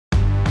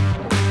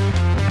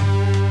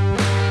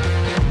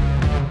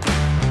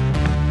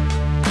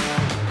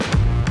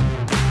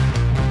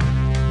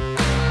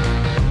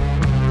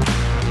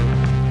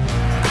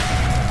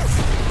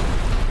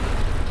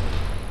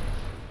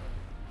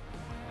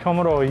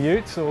Commodore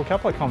Utes, or a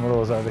couple of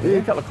Commodores over here. Yeah,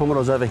 a couple of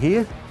Commodores over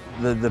here.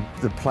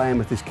 The plan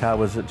with this car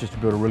was just to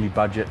build a really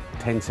budget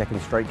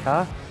 10-second street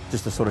car,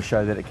 just to sort of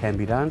show that it can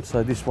be done.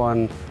 So this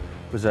one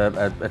was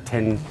a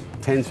tens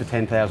for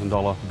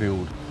 $10,000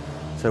 build.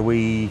 So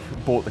we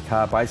bought the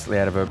car basically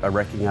out of a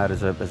wrecking yard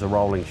as a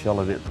rolling shell,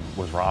 and it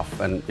was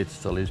rough, and it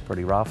still is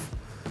pretty rough.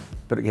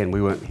 But again,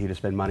 we weren't here to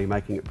spend money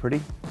making it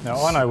pretty.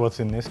 Now I know what's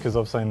in this because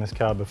I've seen this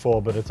car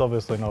before, but it's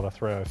obviously not a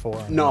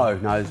 304. No,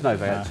 there's no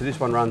V8. No. So this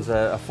one runs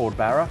a Ford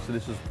Barra. So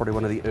this is probably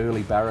one of the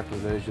early Barra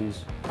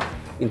conversions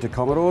into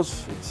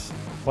Commodores. It's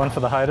one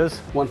for the haters.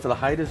 One for the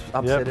haters,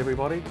 upset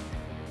everybody.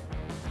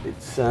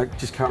 It's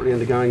just currently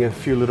undergoing a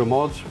few little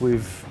mods.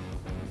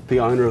 The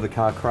owner of the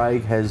car,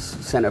 Craig, has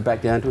sent it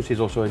back down to us. He's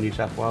also a New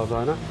South Wales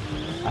owner.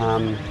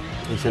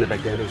 He sent it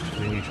back down to us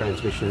for a new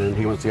transmission, and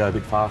he wants to go a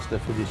bit faster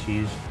for this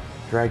year's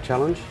drag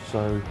challenge.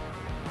 So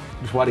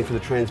just waiting for the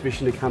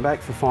transmission to come back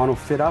for final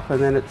fit up,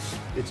 and then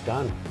it's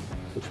done,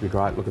 which will be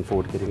great. Looking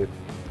forward to getting it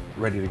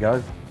ready to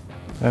go.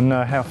 And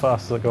how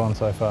fast has it gone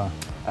so far?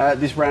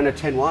 This ran a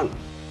 10.1.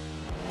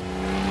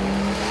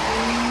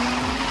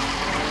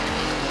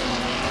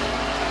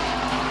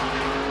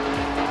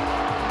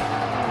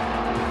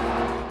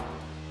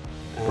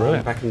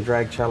 Brilliant. Back in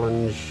Drag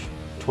Challenge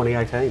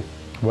 2018.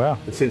 Wow.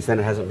 And since then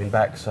it hasn't been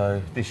back,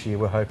 so this year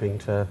we're hoping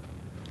to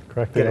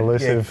crack the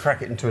elusive.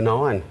 crack it into a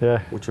 9,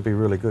 which would be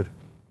really good.